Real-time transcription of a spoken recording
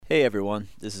Hey everyone,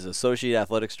 this is Associate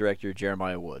Athletics Director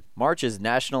Jeremiah Wood. March is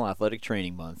National Athletic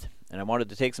Training Month, and I wanted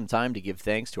to take some time to give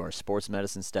thanks to our sports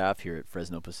medicine staff here at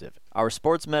Fresno Pacific. Our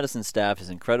sports medicine staff is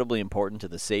incredibly important to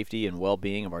the safety and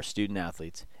well-being of our student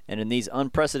athletes, and in these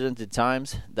unprecedented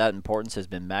times, that importance has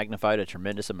been magnified a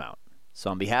tremendous amount. So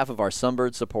on behalf of our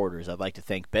Sunbird supporters, I'd like to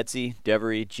thank Betsy,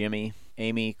 Devery, Jimmy,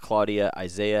 Amy, Claudia,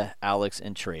 Isaiah, Alex,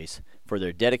 and Trace for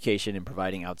their dedication in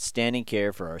providing outstanding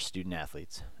care for our student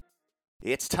athletes.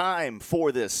 It's time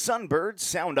for the Sunbird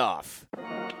Sound Off.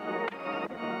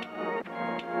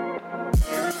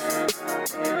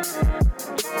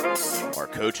 Our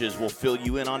coaches will fill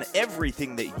you in on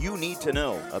everything that you need to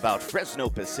know about Fresno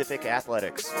Pacific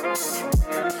athletics.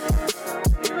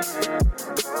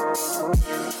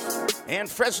 And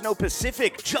Fresno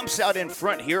Pacific jumps out in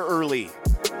front here early.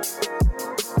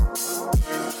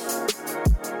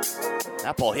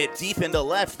 That ball hit deep into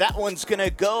left. That one's going to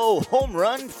go. Home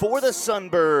run for the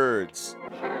Sunbirds.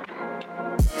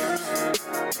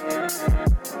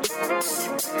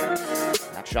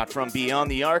 That shot from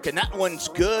beyond the arc, and that one's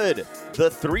good.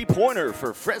 The three-pointer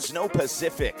for Fresno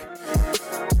Pacific.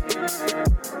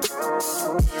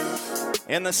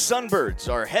 And the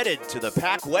Sunbirds are headed to the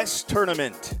Pac West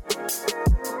tournament.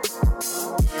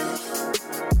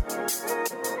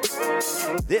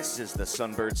 This is the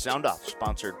Sunbird Sound Off,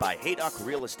 sponsored by Haydock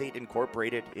Real Estate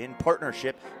Incorporated in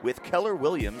partnership with Keller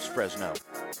Williams Fresno.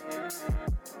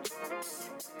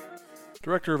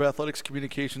 Director of Athletics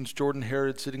Communications, Jordan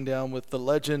Herod, sitting down with the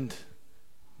legend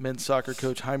men's soccer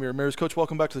coach, Jaime Ramirez. Coach,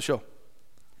 welcome back to the show.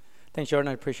 Thanks, Jordan.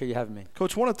 I appreciate you having me.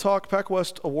 Coach, I want to talk, Pac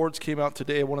West Awards came out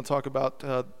today. I want to talk about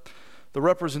the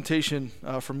representation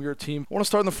from your team. I want to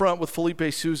start in the front with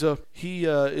Felipe Souza. He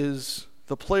is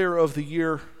the player of the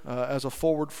year as a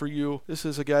forward for you. This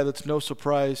is a guy that's no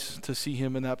surprise to see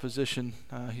him in that position.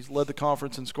 He's led the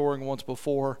conference in scoring once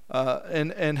before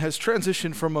and has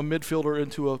transitioned from a midfielder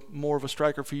into a more of a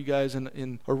striker for you guys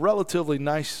in a relatively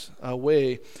nice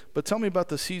way. But tell me about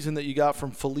the season that you got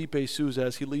from Felipe Souza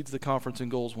as he leads the conference in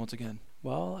goals once again.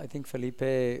 Well, I think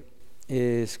Felipe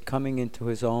is coming into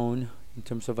his own in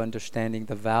terms of understanding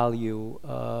the value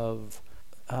of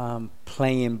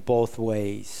playing both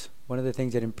ways. One of the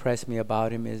things that impressed me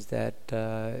about him is that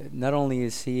not only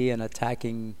is he an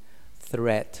attacking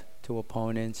threat to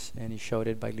opponents, and he showed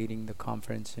it by leading the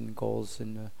conference in goals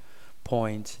and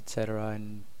points, etc.,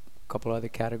 and a couple other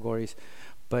categories,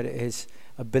 but his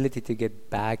ability to get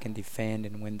back and defend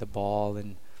and win the ball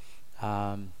and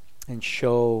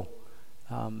show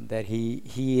that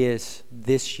he is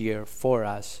this year for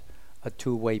us a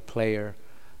two-way player.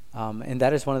 And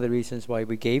that is one of the reasons why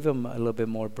we gave him a little bit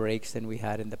more breaks than we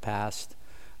had in the past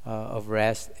of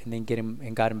rest, and then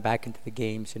got him back into the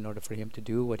games in order for him to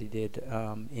do what he did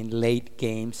in late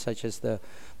games, such as the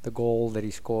goal that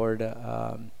he scored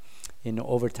in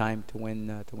overtime to win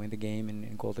the game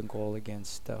in golden goal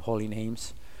against Holy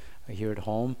Names here at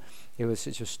home. It was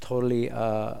just totally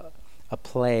a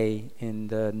play in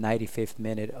the 95th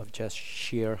minute of just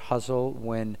sheer hustle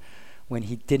when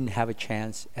he didn't have a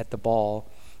chance at the ball.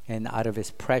 And out of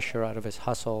his pressure, out of his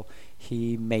hustle,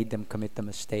 he made them commit the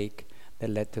mistake that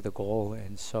led to the goal.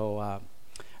 And so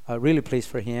really pleased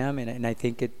for him. And I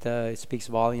think it speaks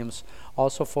volumes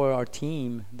also for our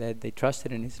team that they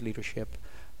trusted in his leadership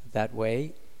that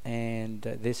way. And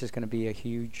this is going to be a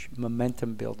huge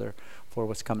momentum builder for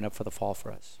what's coming up for the fall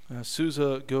for us.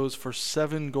 Souza goes for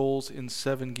 7 goals in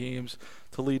 7 games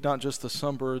to lead not just the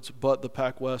Sunbirds, but the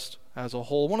Pac West as a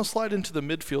whole. I want to slide into the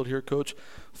midfield here, Coach.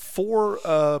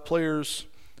 4 players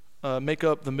make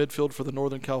up the midfield for the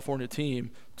Northern California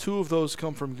team. 2 of those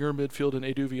come from your midfield in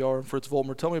Edu Villar and Fritz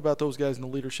Voltmer. Tell me about those guys and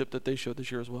the leadership that they showed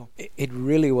this year as well. It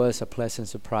really was a pleasant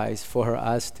surprise for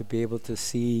us to be able to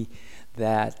see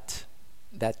that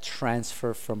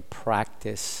transfer from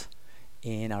practice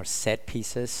in our set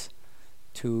pieces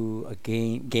to a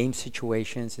game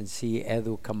situations, and see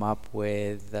Edu come up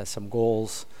with some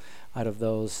goals out of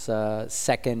those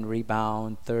second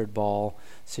rebound, third ball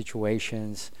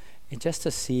situations, and just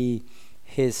to see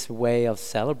his way of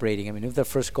celebrating. I mean, the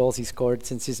first goals he scored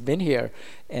since he's been here,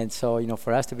 and so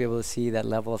for us to be able to see that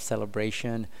level of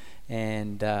celebration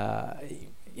and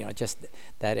just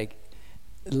that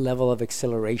level of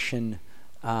acceleration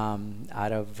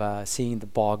out of seeing the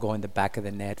ball go in the back of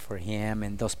the net for him,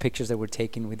 and those pictures that were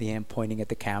taken with him pointing at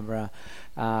the camera.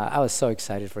 I was so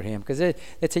excited for him because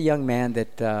it's a young man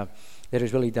that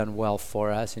has really done well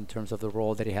for us in terms of the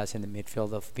role that he has in the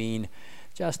midfield of being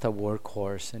just a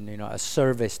workhorse and a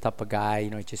service type of guy.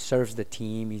 He just serves the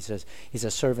team. He's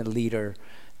a servant leader,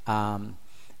 and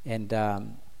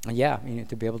yeah,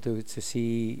 to be able to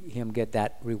see him get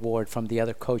that reward from the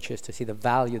other coaches, to see the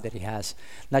value that he has,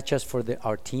 not just for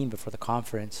our team but for the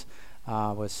conference,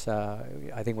 was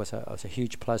a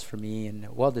huge plus for me, and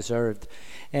well deserved.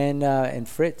 And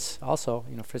Fritz also,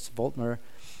 Fritz Voltmer.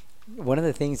 One of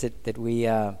the things that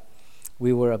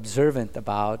we were observant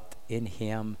about in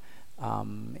him,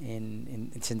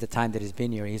 since the time that he's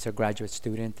been here. He's a graduate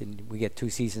student, and we get 2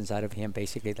 seasons out of him.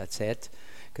 Basically, that's it,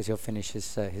 because he'll finish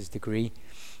his degree,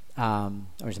 or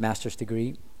his master's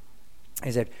degree.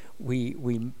 Is that we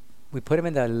put him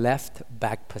in the left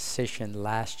back position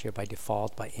last year by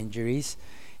default, by injuries,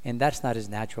 and that's not his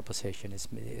natural position.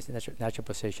 His natural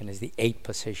position is the 8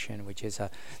 position, which is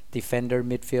a defender,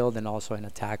 midfield, and also an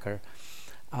attacker.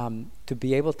 To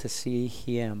be able to see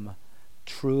him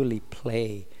truly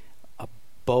play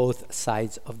both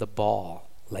sides of the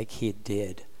ball like he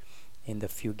did in the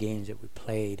few games that we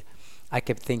played, I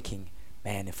kept thinking,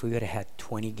 man, if we would have had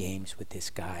 20 games with this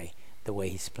guy the way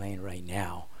he's playing right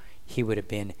now, he would have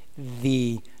been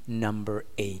the number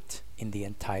 8 in the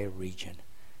entire region.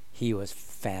 He was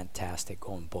fantastic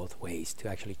going both ways, to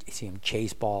actually see him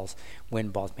chase balls, win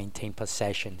balls, maintain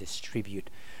possession, distribute,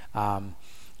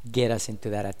 get us into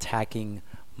that attacking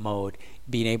mode,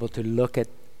 being able to look at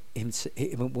him.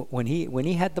 When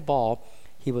he had the ball,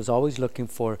 he was always looking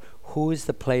for who is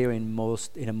the player in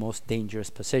a most dangerous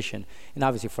position. And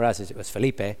obviously for us, it was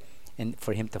Felipe. And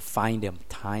for him to find him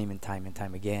time and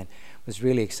time again was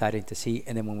really exciting to see.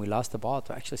 And then when we lost the ball,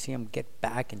 to actually see him get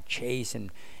back and chase and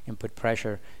put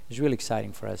pressure is really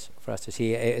exciting for us to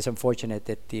see. It's unfortunate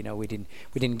that we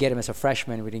didn't get him as a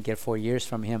freshman. We didn't get 4 years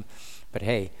from him. But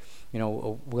hey,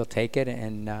 we'll take it.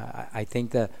 And I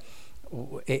think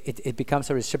it becomes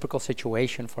a reciprocal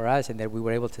situation for us, and that we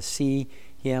were able to see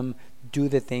him do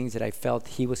the things that I felt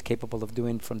he was capable of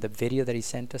doing from the video that he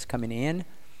sent us coming in.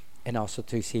 And also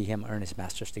to see him earn his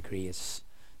master's degree is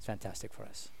fantastic for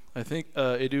us. I think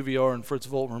Edu Villar and Fritz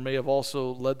Voltmer may have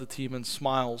also led the team in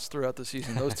smiles throughout the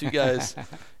season. Those 2 guys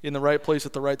in the right place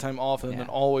at the right time often, and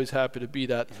always happy to be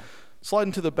that. Yeah.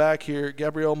 Sliding to the back here,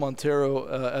 Gabriel Montero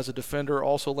as a defender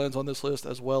also lands on this list,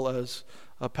 as well as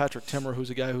Patrick Timmer,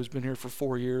 who's a guy who's been here for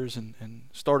 4 years and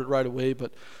started right away.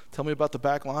 But tell me about the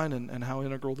back line and how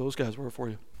integral those guys were for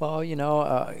you. Well,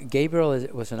 Gabriel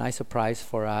was a nice surprise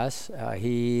for us.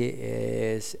 He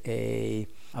is a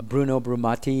Bruno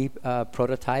Brumati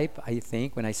prototype, I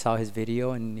think. When I saw his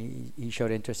video and he showed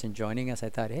interest in joining us, I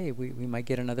thought, hey, we might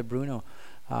get another Bruno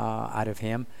out of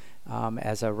him.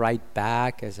 As a right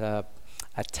back, as a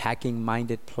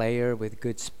attacking-minded player with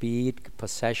good speed,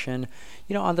 possession,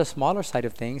 on the smaller side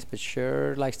of things, but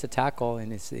sure likes to tackle,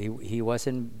 and he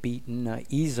wasn't beaten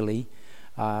easily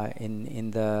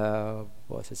in the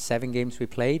 7 games we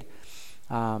played.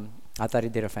 I thought he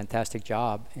did a fantastic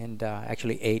job, and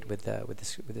actually 8 with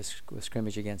the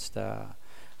scrimmage against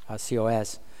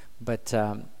COS. But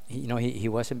he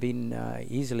wasn't beaten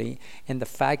easily, and the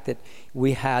fact that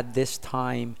we had this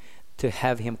time to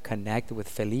have him connect with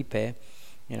Felipe,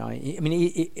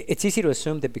 it's easy to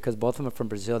assume that because both of them are from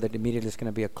Brazil that immediately it's going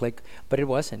to be a click, but it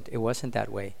wasn't. It wasn't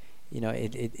that way.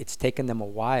 It's taken them a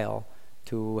while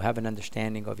to have an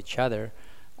understanding of each other,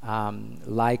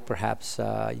 like perhaps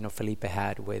Felipe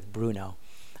had with Bruno.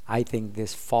 I think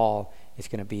this fall is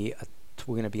going to be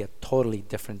we're going to be a totally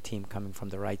different team coming from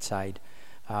the right side.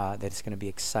 That it's going to be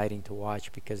exciting to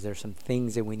watch, because there's some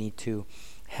things that we need to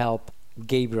help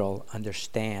Gabriel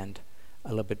understand a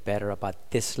little bit better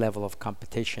about this level of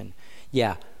competition.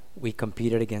 Yeah, we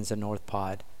competed against the North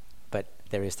Pod, but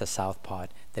there is the South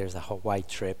Pod. There's the Hawaii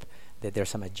trip. That there's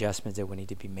some adjustments that will need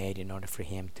to be made in order for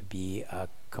him to be a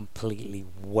completely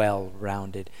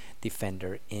well-rounded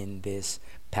defender in this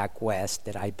Pac West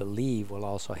that I believe will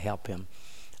also help him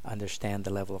understand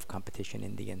the level of competition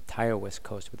in the entire West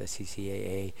Coast with the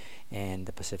CCAA and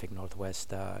the Pacific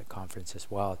Northwest Conference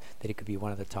as well, that he could be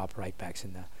one of the top right backs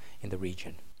in the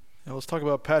region. Now let's talk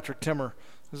about Patrick Timmer.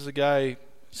 This is a guy,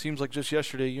 seems like just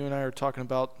yesterday you and I are talking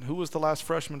about who was the last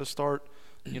freshman to start,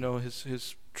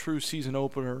 his true season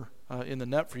opener in the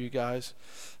net for you guys.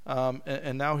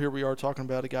 And now here we are talking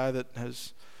about a guy that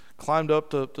has climbed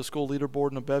up the school leaderboard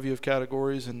in a bevy of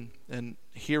categories, and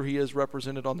here he is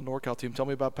represented on the NorCal team. Tell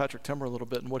me about Patrick Timmer a little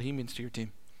bit and what he means to your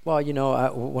team. Well,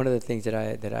 one of the things that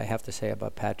I have to say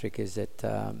about Patrick is that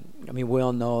we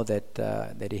all know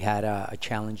that he had a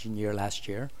challenging year last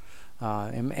year,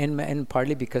 and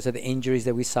partly because of the injuries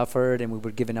that we suffered, and we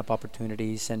were giving up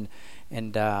opportunities, and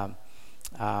it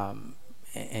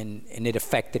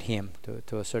affected him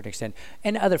to a certain extent,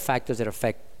 and other factors that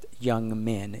affect young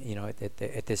men,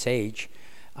 at this age,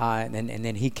 and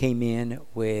then he came in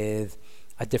with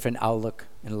a different outlook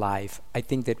in life. I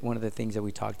think that one of the things that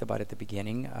we talked about at the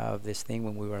beginning of this thing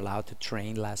when we were allowed to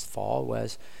train last fall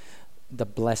was the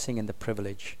blessing and the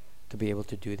privilege to be able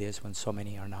to do this when so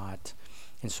many are not,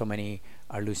 and so many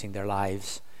are losing their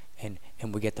lives, and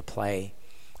we get to play.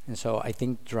 And so I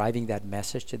think driving that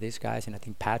message to these guys, and I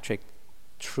think Patrick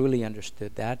truly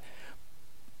understood that.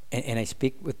 I'm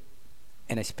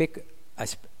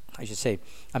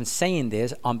saying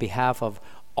this on behalf of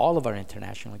all of our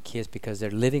international kids because they're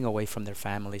living away from their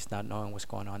families, not knowing what's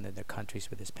going on in their countries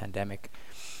with this pandemic.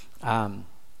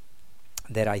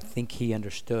 That I think he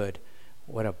understood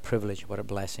what a privilege, what a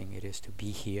blessing it is to be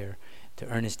here, to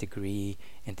earn his degree,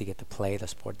 and to get to play the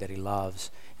sport that he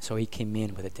loves. So he came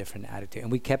in with a different attitude,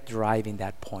 and we kept driving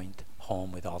that point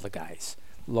home with all the guys,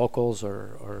 locals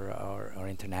or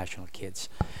international kids.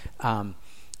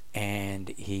 And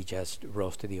he just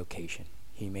rose to the occasion.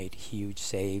 He made huge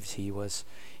saves. He was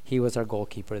our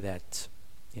goalkeeper that,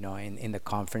 in the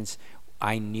conference,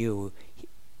 I knew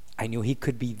he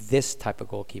could be this type of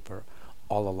goalkeeper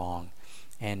all along.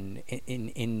 And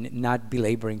in not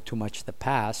belaboring too much the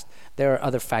past, there are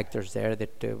other factors there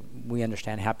that we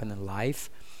understand happen in life,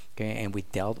 okay, and we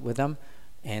dealt with them.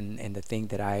 And the thing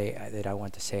that I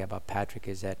want to say about Patrick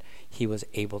is that he was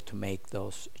able to make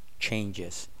those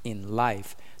changes in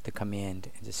life to come in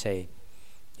and to say,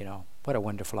 what a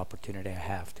wonderful opportunity I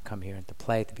have to come here and to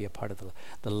play, to be a part of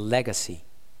the legacy,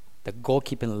 the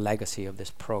goalkeeping legacy of this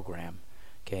program,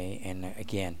 okay, and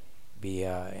again, be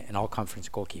an all-conference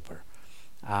goalkeeper.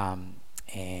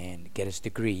 And get his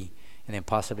degree, and then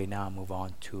possibly now move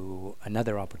on to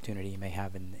another opportunity he may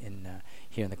have in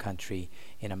here in the country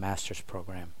in a master's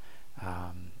program,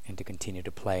 and to continue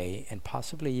to play, and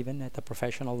possibly even at the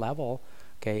professional level,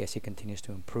 okay, as he continues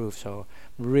to improve. So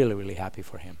really, really happy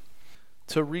for him.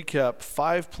 To recap,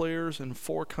 5 players in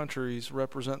 4 countries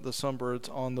represent the Sunbirds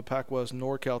on the PacWest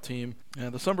NorCal team.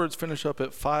 And the Sunbirds finish up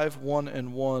at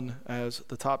 5-1-1 as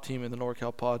the top team in the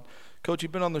NorCal pod. Coach,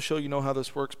 you've been on the show. You know how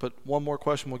this works, but one more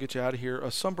question. We'll get you out of here. A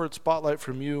Sunbird spotlight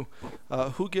from you.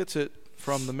 Who gets it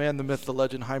from the man, the myth, the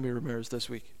legend, Jaime Ramirez this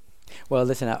week? Well,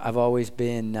 listen, I've always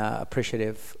been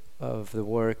appreciative of the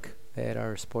work that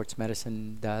our sports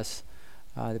medicine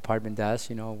department does,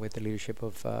 with the leadership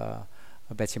of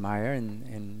Betsy Meyer,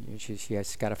 and she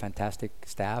has got a fantastic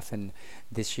staff. And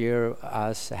this year,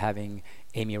 us having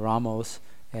Amy Ramos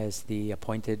as the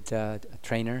appointed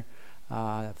trainer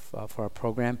for our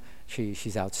program,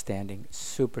 she's outstanding,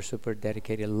 super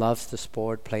dedicated, loves the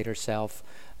sport, played herself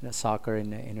soccer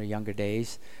in her younger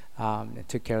days,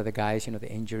 took care of the guys,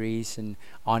 the injuries, and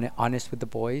honest with the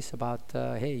boys about,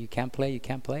 hey, you can't play.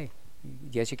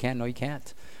 Yes, you can. No, you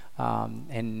can't.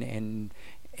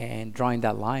 And drawing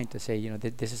that line to say,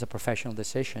 this is a professional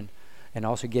decision, and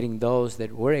also getting those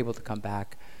that were able to come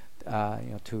back,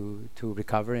 to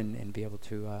recover and be able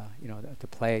to, to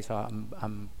play. So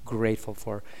I'm grateful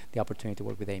for the opportunity to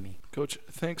work with Amy. Coach,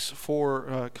 thanks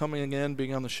for coming again,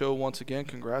 being on the show once again.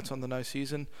 Congrats on the nice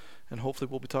season, and hopefully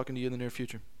we'll be talking to you in the near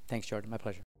future. Thanks, Jordan. My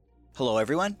pleasure. Hello,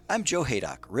 everyone. I'm Joe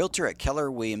Haydock, Realtor at Keller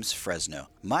Williams Fresno.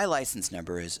 My license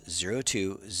number is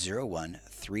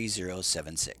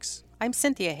 02013076. I'm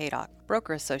Cynthia Haydock,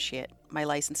 Broker Associate. My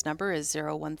license number is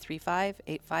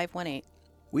 0135-8518.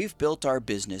 We've built our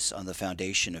business on the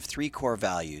foundation of 3 core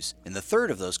values, and the third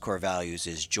of those core values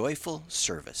is joyful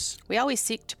service. We always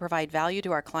seek to provide value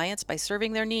to our clients by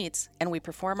serving their needs, and we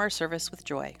perform our service with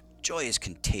joy. Joy is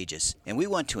contagious, and we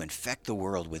want to infect the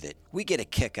world with it. We get a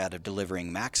kick out of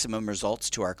delivering maximum results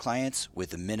to our clients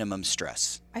with minimum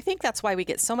stress. I think that's why we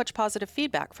get so much positive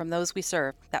feedback from those we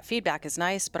serve. That feedback is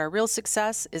nice, but our real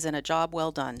success is in a job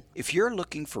well done. If you're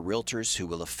looking for realtors who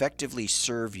will effectively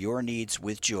serve your needs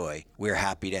with joy, we're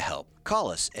happy to help.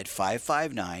 Call us at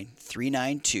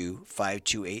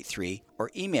 559-392-5283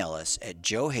 or email us at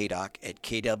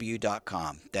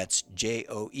joehaydock@kw.com. That's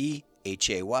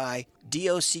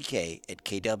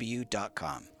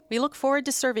JOEHAYDOCK@kw.com. We look forward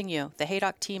to serving you. The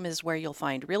Haydock team is where you'll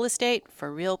find real estate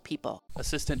for real people.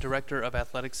 Assistant Director of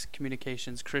Athletics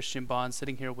Communications, Christian Bond,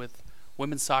 sitting here with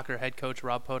women's soccer head coach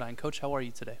Rob Podine. Coach, how are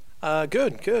you today?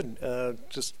 Good.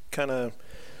 Just kind of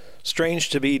strange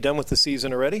to be done with the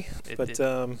season already, but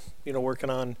working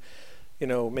on,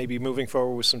 maybe moving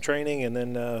forward with some training and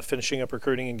then finishing up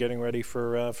recruiting and getting ready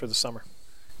for the summer.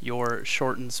 Your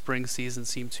shortened spring season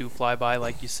seemed to fly by,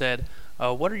 like you said.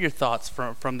 What are your thoughts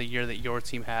from the year that your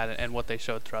team had and what they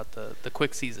showed throughout the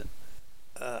quick season?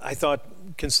 I thought,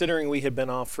 considering we had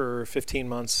been off for 15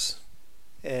 months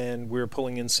and we were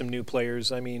pulling in some new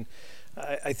players,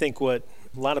 I think what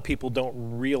a lot of people don't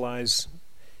realize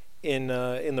in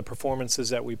the performances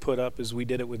that we put up is we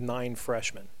did it with 9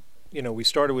 freshmen. we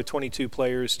started with 22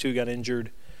 players, 2 got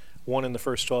injured, 1 in the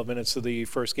first 12 minutes of the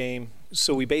first game.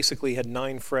 So we basically had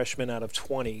 9 freshmen out of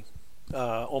 20,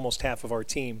 almost half of our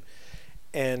team,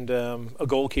 and a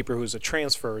goalkeeper who was a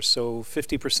transfer. So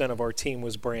 50% of our team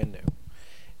was brand new.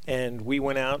 And we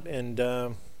went out and,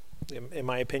 in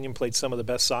my opinion, played some of the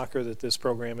best soccer that this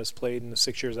program has played in the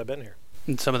 6 years I've been here.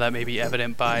 And some of that may be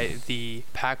evident by the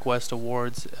Pac West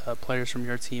Awards. Players from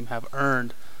your team have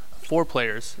earned 4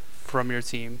 players from your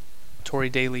team: Tori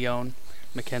DeLeon,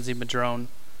 Mackenzie Madrone,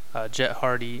 Jet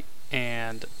Hardy,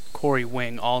 and Corey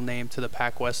Wing, all named to the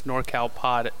Pac West NorCal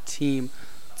Pod team.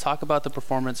 Talk about the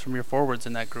performance from your forwards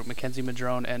in that group, Mackenzie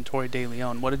Madrone and Tori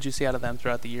DeLeon. What did you see out of them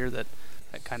throughout the year that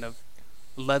kind of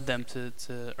led them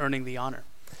to earning the honor?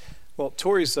 Well,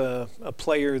 Tori's a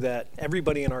player that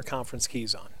everybody in our conference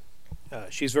keys on.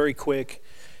 She's very quick.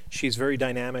 She's very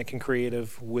dynamic and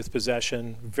creative with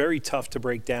possession. Very tough to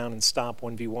break down and stop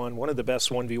 1v1. One of the best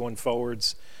 1v1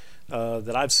 forwards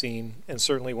that I've seen, and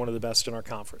certainly one of the best in our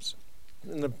conference.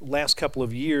 In the last couple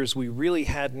of years, we really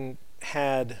hadn't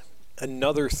had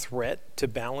another threat to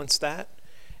balance that.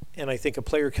 And I think a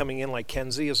player coming in like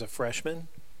Kenzie as a freshman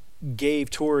gave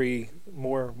Tori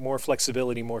more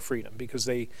flexibility, more freedom, because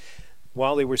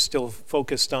while they were still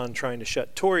focused on trying to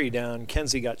shut Tori down,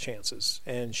 Kenzie got chances,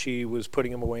 and she was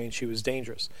putting them away, and she was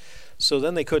dangerous. So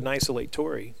then they couldn't isolate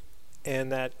Tori,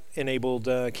 and that enabled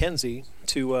Kenzie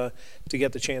to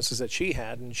get the chances that she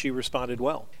had, and she responded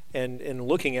well. And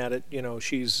looking at it,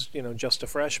 she's just a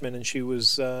freshman, and she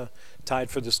was tied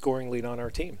for the scoring lead on our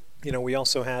team. We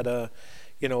also had other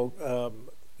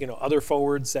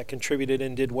forwards that contributed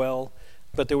and did well,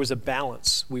 but there was a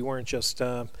balance. We weren't just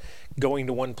going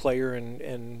to one player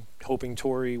and hoping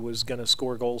Tori was going to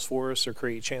score goals for us or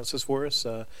create chances for us.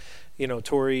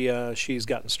 Tori, she's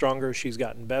gotten stronger, she's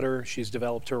gotten better, she's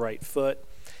developed her right foot,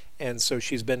 and so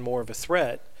she's been more of a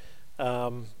threat.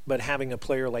 But having a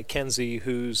player like Kenzie,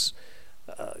 who's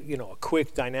a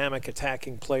quick, dynamic,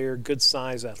 attacking player, good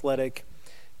size, athletic,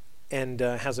 and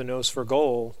has a nose for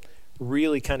goal,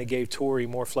 really kind of gave Tori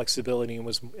more flexibility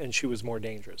and she was more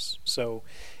dangerous. So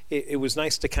it was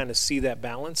nice to kind of see that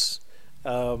balance.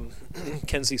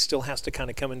 Kenzie still has to kind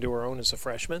of come into her own as a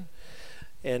freshman,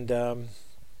 and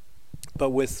but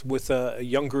with a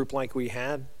young group like we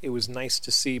had, it was nice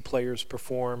to see players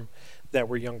perform that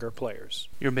were younger players.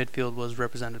 Your midfield was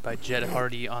represented by Jet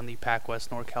Hardy on the Pac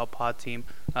West NorCal Pod team.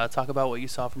 Talk about what you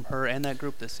saw from her and that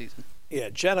group this season. Yeah,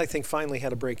 Jet, I think, finally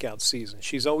had a breakout season.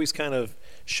 She's always kind of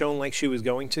shown like she was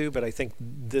going to, but I think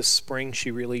this spring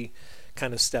she really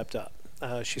kind of stepped up.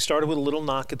 She started with a little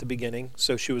knock at the beginning,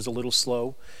 so she was a little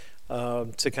slow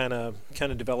to kind of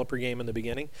develop her game in the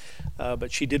beginning.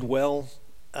 But she did well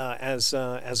as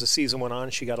the season went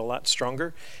on. She got a lot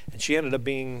stronger, and she ended up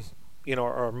being,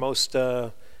 our most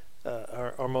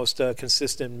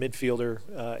consistent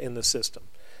midfielder in the system.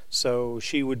 So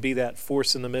she would be that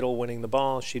force in the middle winning the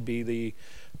ball. She'd be the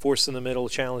force in the middle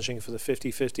challenging for the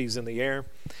 50-50s in the air.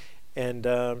 And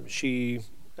I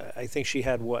think she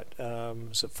had,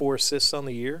 4 assists on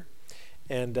the year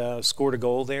and scored a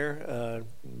goal there.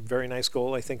 Very nice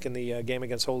goal, I think, in the game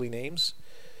against Holy Names.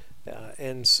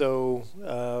 And so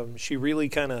she really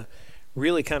kind of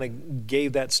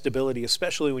gave that stability,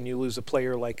 especially when you lose a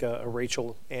player like a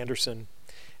Rachel Anderson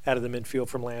out of the midfield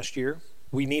from last year.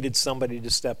 We needed somebody to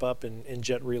step up, and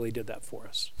Jet really did that for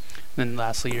us. And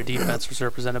lastly, your defense was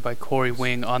represented by Corey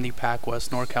Wing on the Pac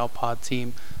West NorCal Pod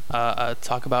team.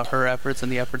 Talk about her efforts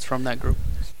and the efforts from that group.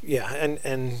 Yeah,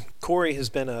 and Corey has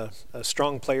been a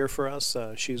strong player for us.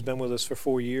 She's been with us for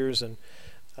 4 years, and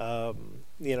I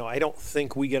don't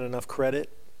think we get enough credit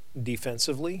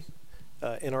defensively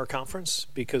in our conference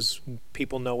because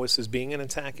people know us as being an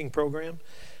attacking program.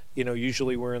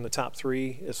 Usually we're in the top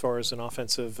 3 as far as an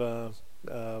offensive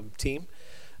team.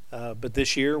 But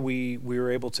this year we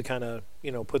were able to kind of,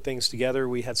 put things together.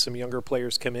 We had some younger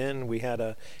players come in. We had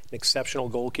an exceptional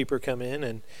goalkeeper come in,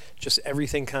 and just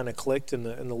everything kind of clicked in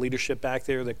the leadership back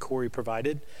there that Corey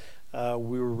provided.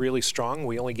 We were really strong.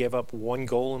 We only gave up 1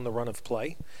 goal in the run of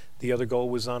play. The other goal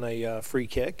was on a free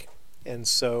kick. And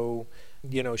so,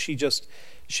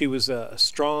 she was a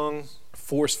strong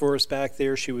force for us back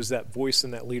there. She was that voice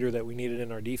and that leader that we needed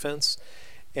in our defense.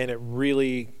 And it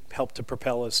really helped to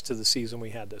propel us to the season we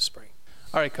had this spring.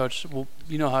 All right, Coach. Well,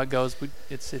 you know how it goes.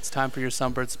 It's time for your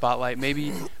Sunbird Spotlight.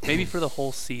 Maybe for the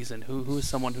whole season. Who is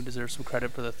someone who deserves some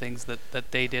credit for the things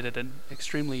that they did at an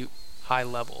extremely high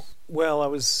level? Well,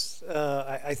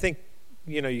 I think,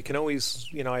 you can always,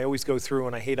 I always go through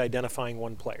and I hate identifying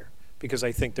one player because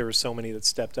I think there were so many that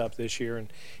stepped up this year,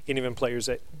 and even players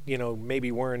that,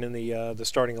 maybe weren't in the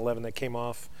starting 11 that came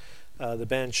off the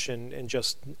bench, and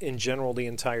just in general the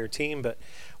entire team. But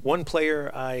one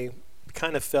player I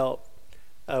kind of felt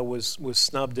was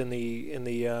snubbed in the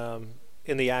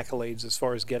accolades as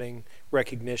far as getting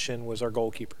recognition was our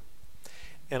goalkeeper.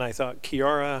 And I thought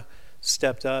Kiara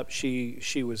stepped up. She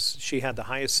had the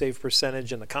highest save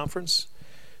percentage in the conference.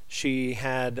 She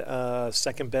had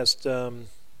second best. And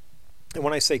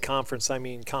when I say conference, I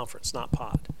mean conference, not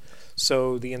pod.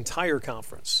 So the entire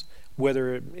conference,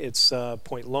 whether it's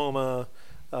Point Loma,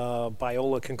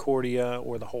 Biola Concordia,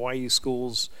 or the Hawaii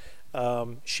schools,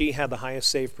 she had the highest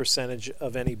save percentage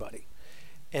of anybody.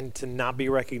 And to not be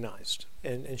recognized.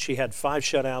 And she had 5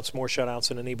 shutouts, more shutouts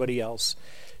than anybody else.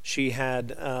 She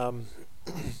had a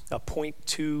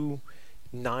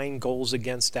 .29 goals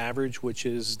against average,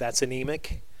 that's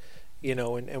anemic.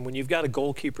 And when you've got a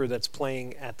goalkeeper that's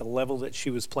playing at the level that she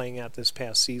was playing at this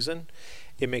past season,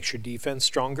 it makes your defense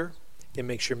stronger. It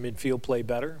makes your midfield play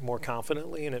better, more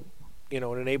confidently, and it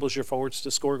enables your forwards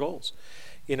to score goals.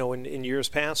 In years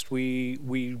past, we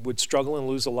would struggle and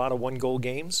lose a lot of 1-goal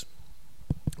games.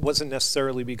 It wasn't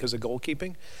necessarily because of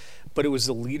goalkeeping, but it was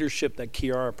the leadership that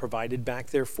Kiara provided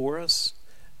back there for us,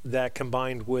 that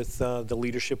combined with the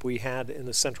leadership we had in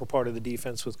the central part of the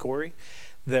defense with Corey,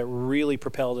 that really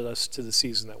propelled us to the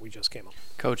season that we just came up.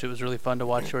 Coach, it was really fun to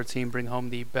watch your team bring home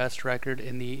the best record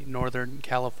in the Northern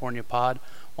California pod. I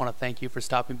want to thank you for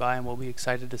stopping by, and we'll be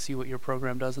excited to see what your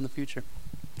program does in the future.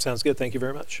 Sounds good. Thank you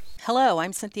very much. Hello,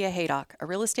 I'm Cynthia Haydock, a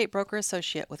real estate broker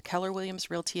associate with Keller Williams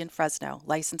Realty in Fresno,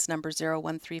 license number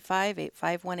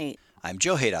 01358518. I'm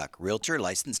Joe Haydock, realtor,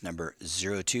 license number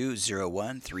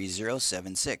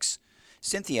 02013076.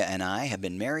 Cynthia and I have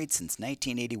been married since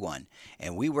 1981,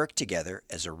 and we work together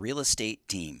as a real estate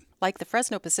team. Like the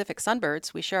Fresno Pacific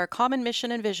Sunbirds, we share a common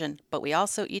mission and vision, but we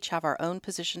also each have our own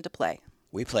position to play.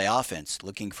 We play offense,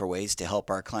 looking for ways to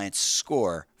help our clients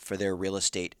score for their real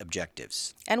estate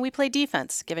objectives. And we play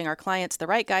defense, giving our clients the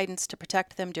right guidance to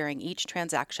protect them during each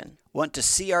transaction. Want to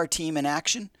see our team in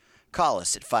action? Call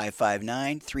us at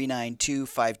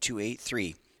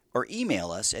 559-392-5283 or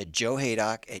email us at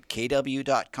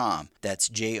joehaydock@kw.com. That's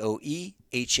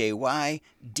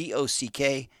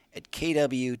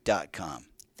JOEHAYDOCK@kw.com.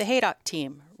 The Haydock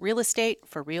Team, real estate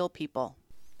for real people.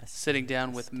 Sitting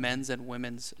down with men's and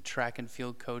women's track and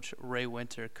field coach Ray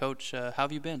Winter. Coach, how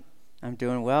have you been? I'm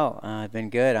doing well. I've been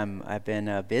good. I've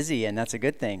been busy, and that's a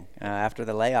good thing. After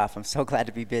the layoff, I'm so glad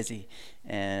to be busy,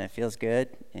 and it feels good.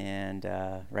 And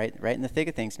right in the thick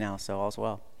of things now, so all's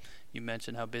well. You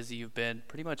mentioned how busy you've been.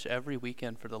 Pretty much every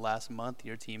weekend for the last month,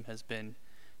 your team has been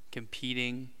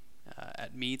competing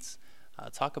at meets.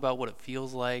 Talk about what it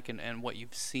feels like and what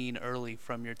you've seen early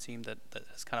from your team that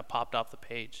has kind of popped off the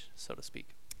page, so to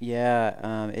speak.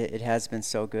 Yeah, it has been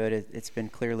so good. It's been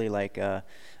clearly like a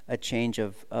change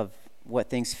of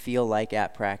what things feel like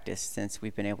at practice, since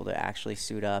we've been able to actually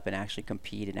suit up and actually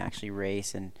compete and actually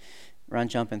race and run,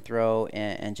 jump, and throw,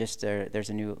 and just there's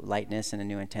a new lightness and a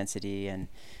new intensity, and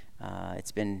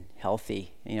it's been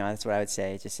healthy. That's what I would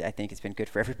say. I think it's been good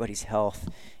for everybody's health,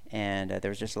 and there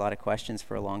was just a lot of questions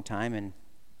for a long time, and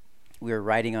we were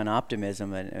riding on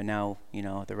optimism, and now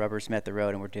the rubber's met the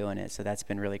road and we're doing it. So that's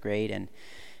been really great, and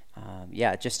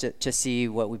just to see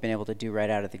what we've been able to do right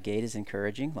out of the gate is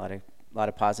encouraging. A lot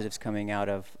of positives coming out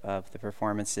of the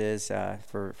performances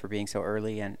for being so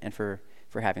early and for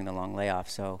having the long layoff.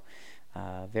 So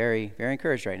very, very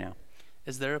encouraged right now.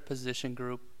 Is there a position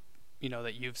group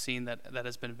that you've seen that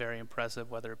has been very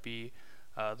impressive, whether it be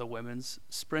the women's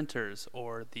sprinters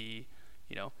or the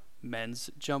men's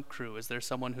jump crew? Is there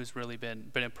someone who's really been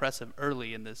impressive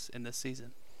early in this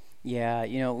season?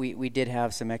 Yeah, we did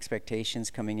have some expectations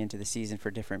coming into the season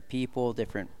for different people,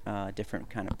 different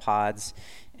kind of pods,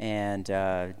 and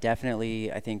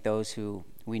definitely I think those who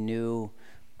we knew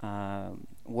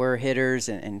were hitters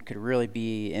and could really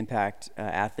be impact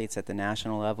athletes at the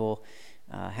national level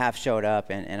have showed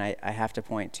up, and I have to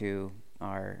point to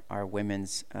our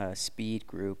women's speed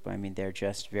group. I mean, they're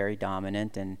just very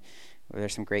dominant, and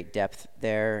there's some great depth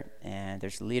there, and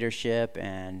there's leadership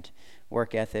and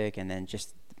work ethic, and then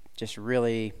just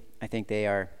really, I think they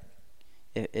are,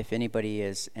 if anybody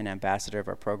is an ambassador of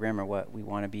our program or what we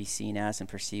want to be seen as and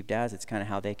perceived as, it's kind of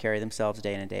how they carry themselves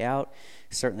day in and day out,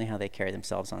 certainly how they carry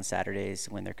themselves on Saturdays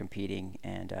when they're competing,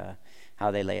 and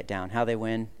how they lay it down, how they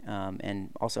win,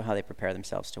 and also how they prepare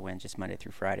themselves to win just Monday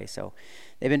through Friday. So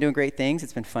they've been doing great things.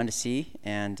 It's been fun to see,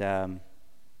 and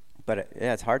but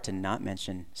it's hard to not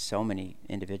mention so many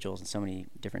individuals and so many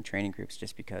different training groups,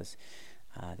 just because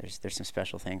there's some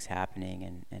special things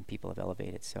happening and people have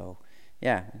elevated. So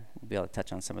yeah, we'll be able to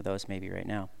touch on some of those maybe right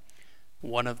now.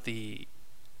 One of the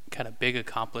kind of big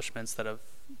accomplishments that have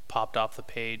popped off the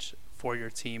page for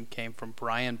your team came from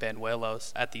Brian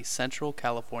Banuelos at the Central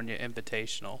California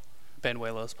Invitational.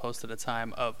 Banuelos posted a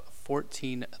time of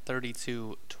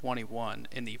 14:32.21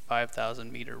 in the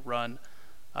 5,000 meter run.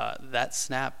 That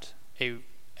snapped a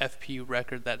FPU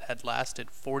record that had lasted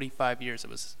 45 years.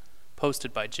 It was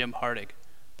posted by Jim Hardig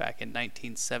back in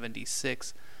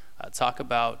 1976. Talk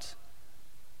about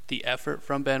the effort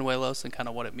from Banuelos and kind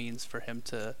of what it means for him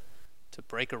to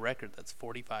break a record that's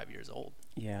 45 years old.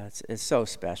 Yeah, it's so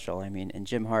special. I mean, and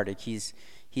Jim Hardig,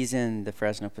 he's in the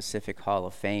Fresno Pacific Hall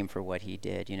of Fame for what he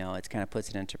did. You know, it kind of puts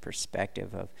it into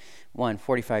perspective of,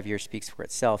 45 years speaks for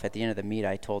itself. At the end of the meet,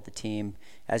 I told the team,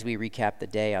 as we recapped the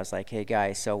day, I was like, hey,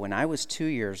 guys, so when I was 2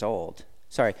 years old,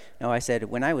 I said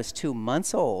when I was 2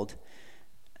 months old,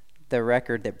 the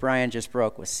record that Brian just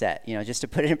broke was set, you know, just to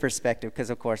put it in perspective, because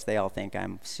of course they all think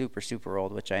I'm super, super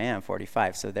old, which I am,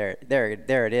 45. So there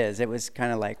it is. It was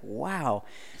kind of like, wow,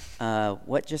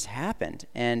 what just happened?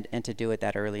 And to do it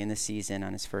that early in the season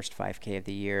on his first 5K of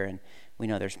the year, and we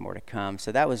know there's more to come.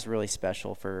 So that was really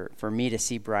special for me to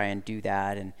see Brian do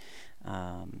that, and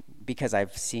because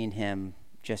I've seen him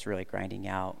just really grinding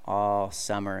out all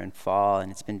summer and fall,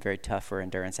 and it's been very tough for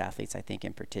endurance athletes, I think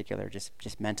in particular,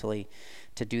 just mentally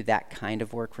to do that kind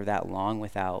of work for that long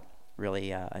without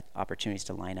really opportunities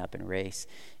to line up and race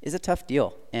is a tough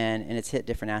deal, and it's hit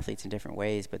different athletes in different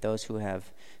ways. But those who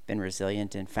have been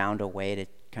resilient and found a way to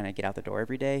kind of get out the door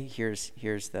every day, here's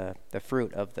the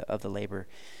fruit of the labor.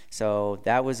 So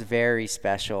that was very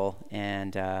special,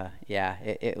 and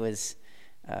it was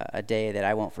a day that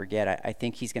I won't forget. I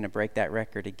think he's going to break that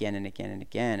record again and again and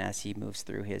again as he moves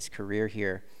through his career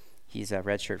here. He's a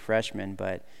redshirt freshman,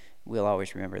 but we'll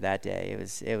always remember that day. It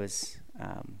was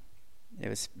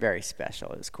very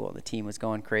special. It was cool. The team was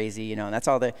going crazy, you know, and it's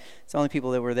the only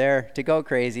people that were there to go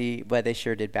crazy, but they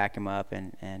sure did back him up,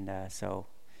 and so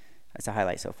that's a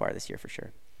highlight so far this year for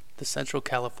sure. The Central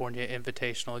California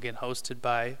Invitational, again hosted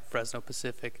by Fresno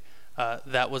Pacific,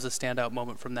 that was a standout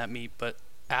moment from that meet, but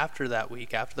after that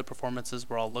week, after the performances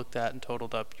were all looked at and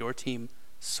totaled up, your team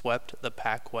swept the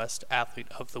Pac West Athlete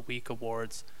of the Week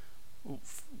awards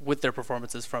with their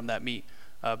performances from that meet.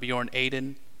 Bjorn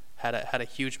Aiden had a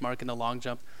huge mark in the long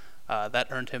jump. That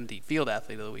earned him the Field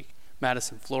Athlete of the Week.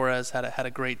 Madison Flores had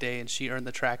a great day, and she earned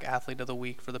the Track Athlete of the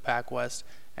Week for the Pac West.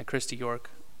 And Christy York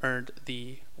earned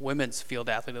the Women's Field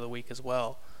Athlete of the Week as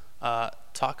well.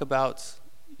 Talk about,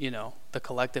 you know, the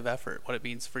collective effort, what it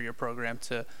means for your program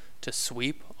to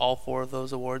sweep all four of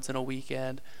those awards in a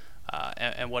weekend,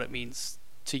 and what it means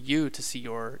to you to see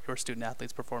your student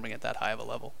athletes performing at that high of a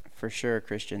level. For sure,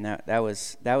 Christian. That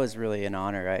was really an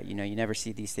honor. You know, you never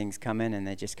see these things come in, and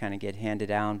they just kind of get handed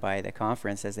down by the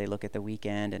conference as they look at the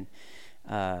weekend, and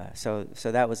so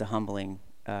that was a humbling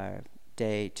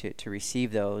day to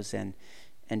receive those, and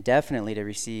definitely to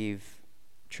receive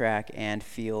track and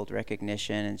field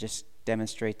recognition, and just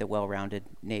demonstrate the well-rounded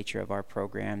nature of our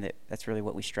program. That's really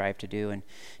what we strive to do, and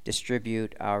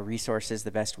distribute our resources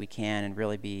the best we can, and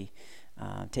really be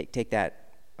take that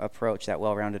approach, that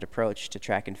well-rounded approach to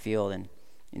track and field. And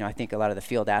you know, I think a lot of the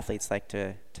field athletes like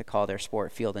to call their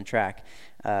sport field and track,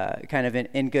 kind of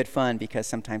in good fun, because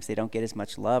sometimes they don't get as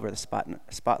much love, or the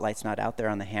spotlight's not out there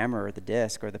on the hammer or the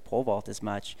disc or the pole vault as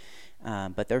much,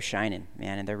 but they're shining,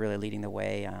 man, and they're really leading the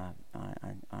way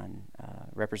on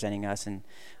representing us and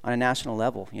on a national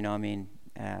level. You know, I mean,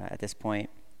 at this point,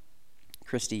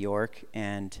 Christy York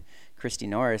and Christy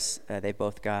Norris, they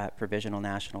both got provisional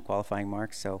national qualifying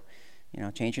marks, so you know,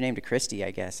 change your name to Christy,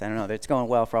 I guess. I don't know. It's going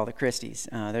well for all the Christies.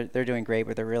 They're doing great,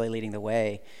 but they're really leading the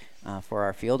way for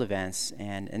our field events.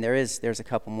 And there's a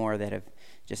couple more that have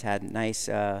just had nice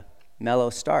mellow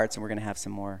starts, and we're going to have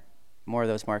some more of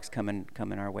those marks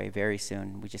coming our way very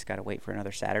soon. We just got to wait for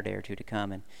another Saturday or two to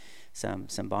come, and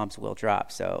some bombs will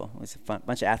drop. So it's a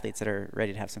bunch of athletes that are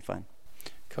ready to have some fun.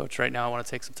 Coach, right now I want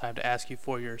to take some time to ask you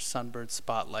for your Sunbird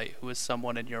Spotlight. Who is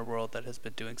someone in your world that has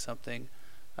been doing something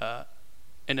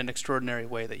in an extraordinary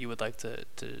way that you would like to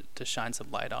shine some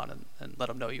light on and let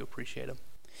them know you appreciate them?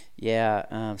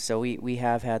 Yeah, so we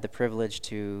have had the privilege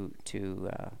to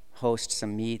host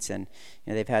some meets, and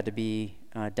you know, they've had to be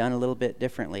done a little bit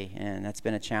differently, and that's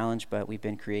been a challenge, but we've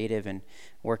been creative and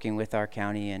working with our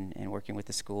county and working with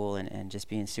the school and just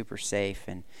being super safe.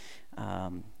 And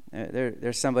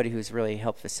there's somebody who's really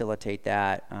helped facilitate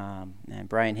that, and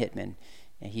Brian Hittman,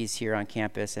 and he's here on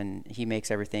campus, and he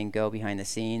makes everything go behind the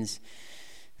scenes.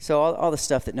 So all the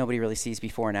stuff that nobody really sees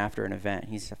before and after an event.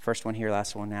 He's the first one here,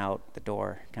 last one out the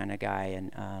door kind of guy,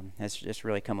 and has just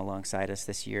really come alongside us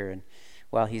this year. And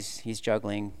while he's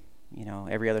juggling, you know,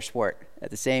 every other sport at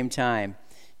the same time,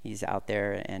 he's out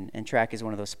there. And track is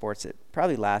one of those sports that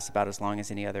probably lasts about as long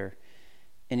as any other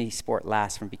any sport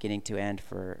lasts from beginning to end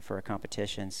for a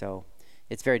competition. So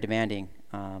it's very demanding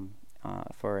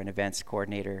for an events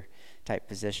coordinator type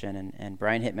position. And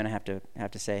Brian Hittman, I have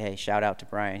to say, hey, shout out to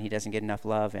Brian. He doesn't get enough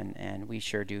love, and we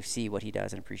sure do see what he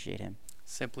does and appreciate him.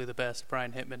 Simply the best,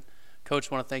 Brian Hittman.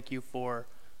 Coach, want to thank you for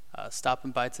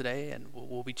stopping by today, and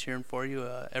we'll be cheering for you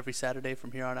every Saturday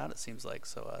from here on out, it seems like.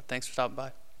 So thanks for stopping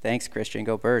by. Thanks, Christian.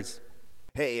 Go Birds.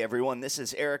 Hey, everyone. This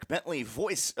is Eric Bentley,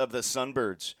 voice of the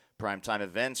Sunbirds. Primetime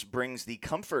Events brings the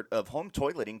comfort of home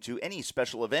toileting to any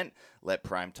special event. Let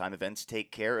Primetime Events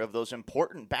take care of those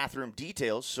important bathroom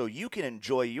details so you can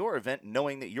enjoy your event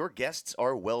knowing that your guests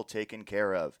are well taken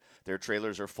care of. Their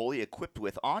trailers are fully equipped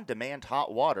with on-demand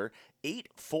hot water, 8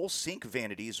 full sink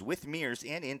vanities with mirrors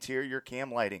and interior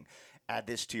cam lighting. Add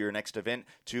this to your next event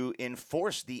to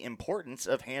enforce the importance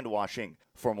of hand washing.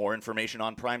 For more information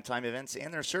on Primetime Events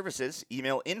and their services,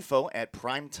 email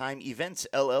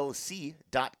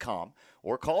info@primetimeeventsllc.com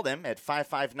or call them at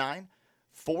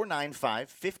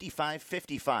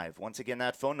 559-495-5555. Once again,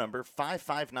 that phone number,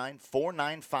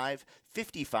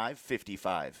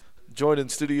 559-495-5555. Joined in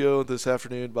studio this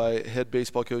afternoon by head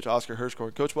baseball coach Oscar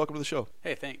Hirschkorn. Coach, welcome to the show.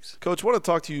 Hey, thanks. Coach, I want to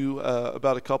talk to you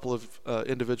about a couple of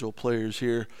individual players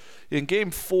here. In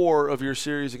Game 4 of your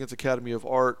series against Academy of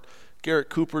Art, Garrett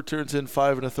Cooper turns in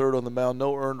 5 1/3 on the mound,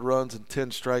 no earned runs and 10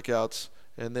 strikeouts.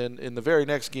 And then in the very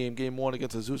next game, Game 1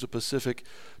 against Azusa Pacific,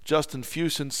 Justin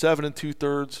Fusen, 7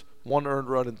 2/3, 1 earned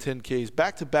run and 10 Ks.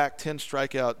 Back-to-back 10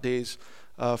 strikeout days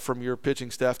from your pitching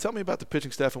staff. Tell me about the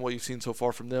pitching staff and what you've seen so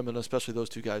far from them, and especially those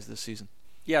two guys this season.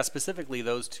 Yeah, specifically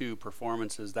those two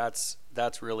performances, that's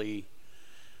really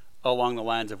along the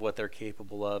lines of what they're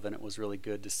capable of, and it was really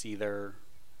good to see the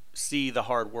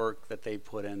hard work that they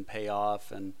put in pay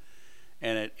off and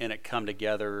it come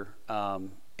together.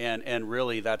 And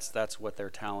really that's what their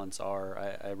talents are.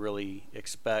 I really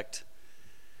expect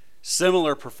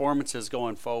similar performances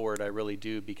going forward. I really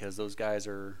do, because those guys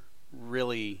are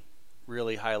really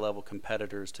high-level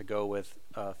competitors to go with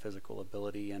physical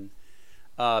ability. And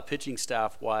pitching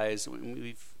staff-wise,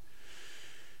 we've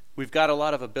got a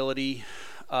lot of ability,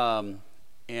 and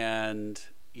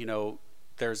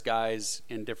there's guys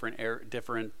in different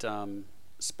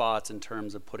spots in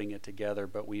terms of putting it together.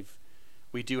 But we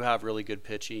do have really good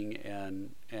pitching,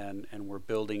 and we're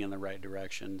building in the right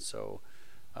direction. So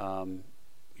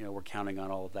we're counting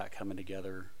on all of that coming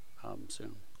together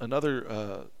soon.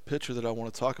 Another pitcher that I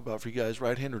want to talk about for you guys,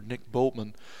 right-hander Nick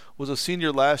Boatman, was a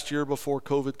senior last year before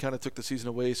COVID kind of took the season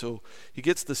away, so he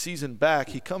gets the season back.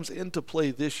 He comes into play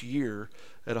this year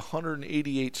at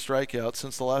 188 strikeouts.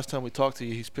 Since the last time we talked to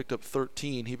you, he's picked up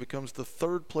 13. He becomes the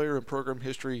third player in program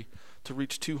history to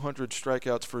reach 200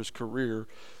 strikeouts for his career,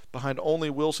 behind only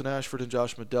Wilson Ashford and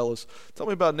Josh Medelis. Tell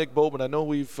me about Nick Boatman. I know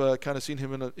we've kind of seen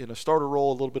him in a starter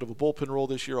role, a little bit of a bullpen role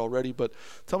this year already, but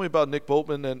tell me about Nick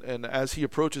Boatman and as he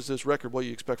approaches this record, what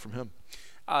you expect from him.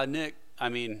 Nick,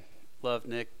 love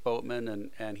Nick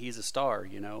Boatman, and he's a star,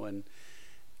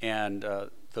 and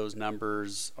those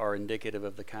numbers are indicative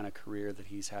of the kind of career that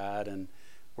he's had, and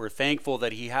we're thankful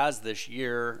that he has this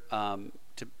year.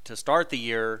 To start the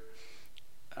year,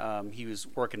 he was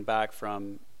working back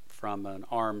from an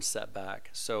arm setback,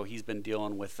 so he's been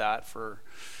dealing with that for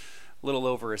a little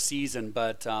over a season.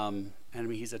 But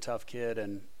he's a tough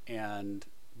kid, and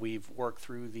we've worked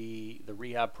through the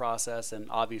rehab process, and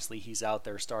obviously he's out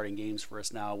there starting games for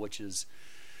us now, which is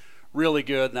really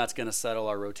good, and that's going to settle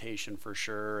our rotation for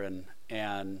sure. And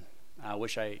I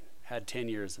wish I had 10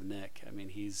 years of Nick.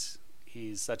 He's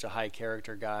such a high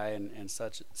character guy, and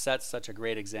sets such a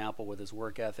great example with his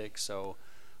work ethic. So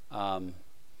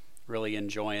really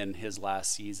enjoying his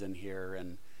last season here,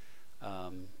 and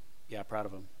proud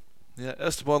of him. Yeah,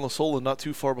 Esteban Lasola not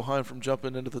too far behind from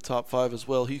jumping into the top 5 as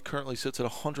well. He currently sits at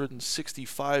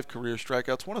 165 career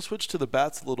strikeouts. Want to switch to the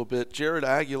bats a little bit. Jared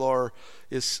Aguilar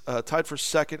is tied for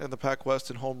second in the Pac West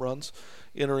in home runs,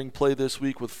 entering play this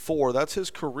week with 4. That's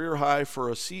his career high for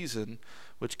a season,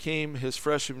 which came his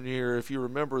freshman year. If you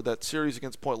remember that series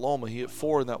against Point Loma, he hit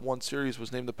 4 in that one series,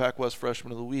 was named the Pac West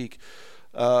Freshman of the Week.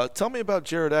 Tell me about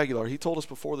Jared Aguilar. He told us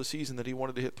before the season that he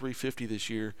wanted to hit 350 this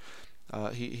year.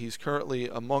 He's currently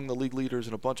among the league leaders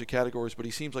in a bunch of categories, but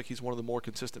he seems like he's one of the more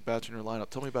consistent bats in your lineup.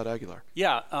 Tell me about Aguilar.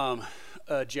 Yeah,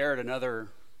 Jared, another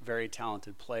very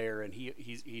talented player, and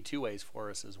he two-ways for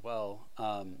us as well.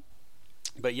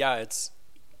 But yeah,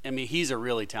 he's a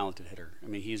really talented hitter.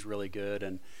 He's really good,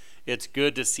 and it's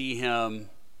good to see him,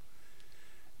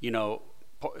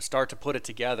 start to put it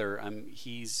together.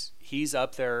 He's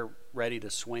up there ready to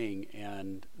swing,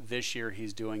 and this year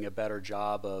he's doing a better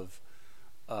job of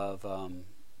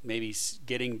maybe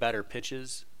getting better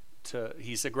pitches.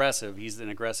 He's aggressive. He's an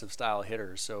aggressive style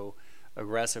hitter, so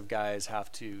aggressive guys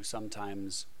have to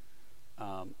sometimes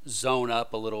zone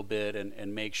up a little bit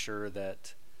and make sure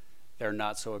that they're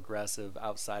not so aggressive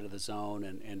outside of the zone,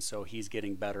 and so he's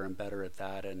getting better and better at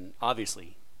that. And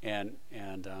obviously,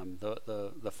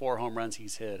 the 4 home runs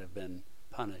he's hit have been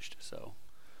punished. So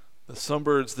the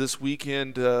Sunbirds this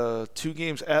weekend, 2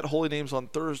 games at Holy Names on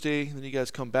Thursday, and then you guys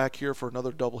come back here for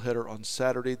another doubleheader on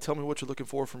Saturday. Tell me what you're looking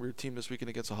for from your team this weekend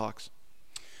against the Hawks.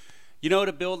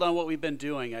 To build on what we've been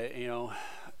doing,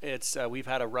 it's we've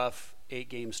had a rough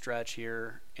 8-game stretch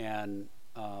here, and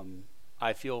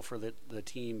I feel for the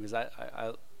team because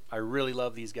I really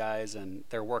love these guys, and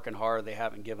they're working hard. They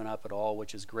haven't given up at all,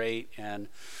 which is great. And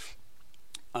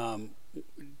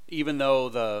even though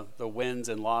the wins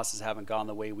and losses haven't gone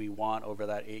the way we want over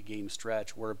that 8-game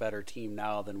stretch, we're a better team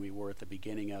now than we were at the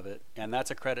beginning of it, and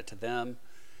that's a credit to them.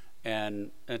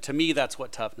 And to me, that's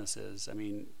what toughness is. I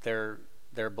mean, they're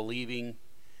believing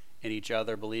in each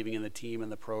other, believing in the team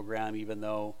and the program, even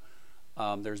though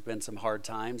there's been some hard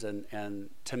times. And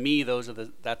to me,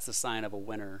 that's the sign of a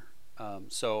winner.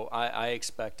 So I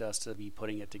expect us to be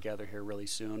putting it together here really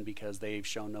soon because they've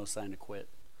shown no sign to quit.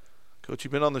 Coach,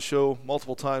 you've been on the show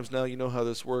multiple times now. You know how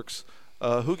this works.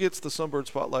 Who gets the Sunbird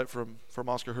spotlight from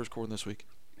Oscar Hirschkorn this week?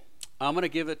 I'm going to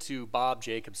give it to Bob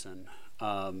Jacobson.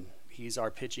 He's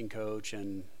our pitching coach,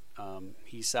 and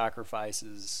he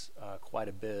sacrifices quite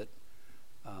a bit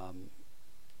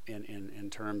in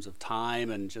terms of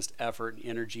time and just effort and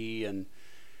energy. And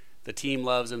the team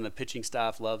loves him. The pitching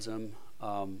staff loves him.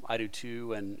 I do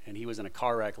too. And he was in a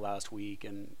car wreck last week,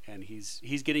 and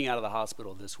he's getting out of the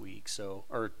hospital this week.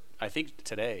 Or I think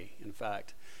today, in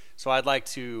fact. So I'd like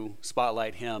to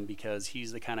spotlight him because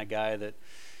he's the kind of guy that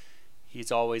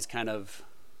he's always kind of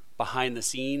behind the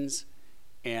scenes,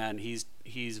 and he's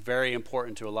very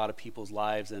important to a lot of people's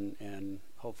lives, and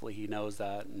hopefully he knows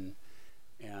that. And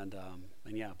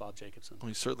yeah, Bob Jacobson.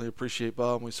 We certainly appreciate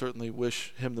Bob, and we certainly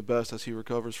wish him the best as he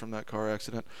recovers from that car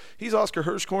accident. He's Oscar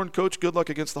Hirschkorn. Coach, good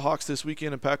luck against the Hawks this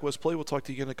weekend in Pac West play. We'll talk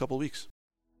to you again in a couple of weeks.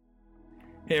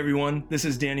 Hey everyone, this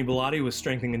is Danny Bellotti with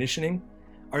Strength and Conditioning.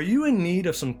 Are you in need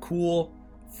of some cool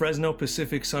Fresno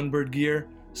Pacific Sunbird gear,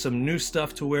 some new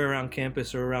stuff to wear around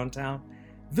campus or around town?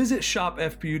 Visit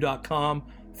shopfpu.com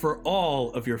for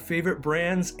all of your favorite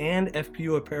brands and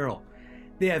FPU apparel.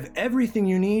 They have everything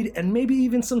you need and maybe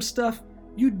even some stuff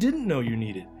you didn't know you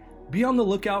needed. Be on the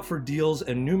lookout for deals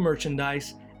and new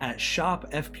merchandise at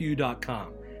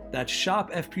shopfpu.com. That's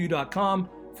shopfpu.com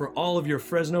for all of your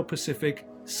Fresno Pacific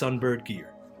Sunbird gear.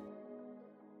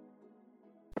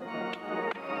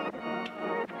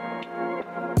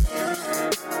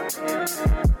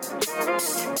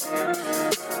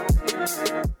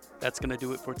 That's going to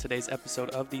do it for today's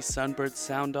episode of the Sunbird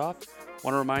Sound Off.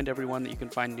 Want to remind everyone that you can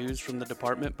find news from the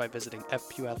department by visiting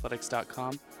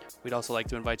fpuathletics.com. We'd also like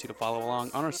to invite you to follow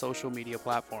along on our social media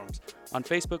platforms. On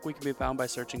Facebook, we can be found by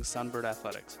searching Sunbird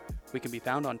Athletics. We can be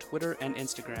found on Twitter and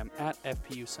Instagram at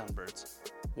FPU Sunbirds.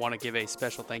 Want to give a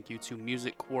special thank you to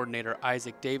music coordinator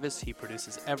Isaac Davis. He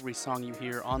produces every song you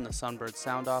hear on the Sunbird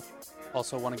Sound Off.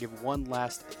 Also want to give one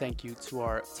last thank you to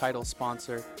our title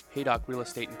sponsor, Haydock Real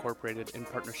Estate Incorporated, in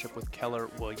partnership with Keller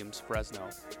Williams Fresno.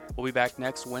 We'll be back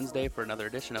next Wednesday for another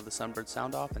edition of the Sunbird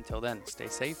Sound Off. Until then, stay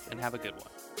safe and have a good one.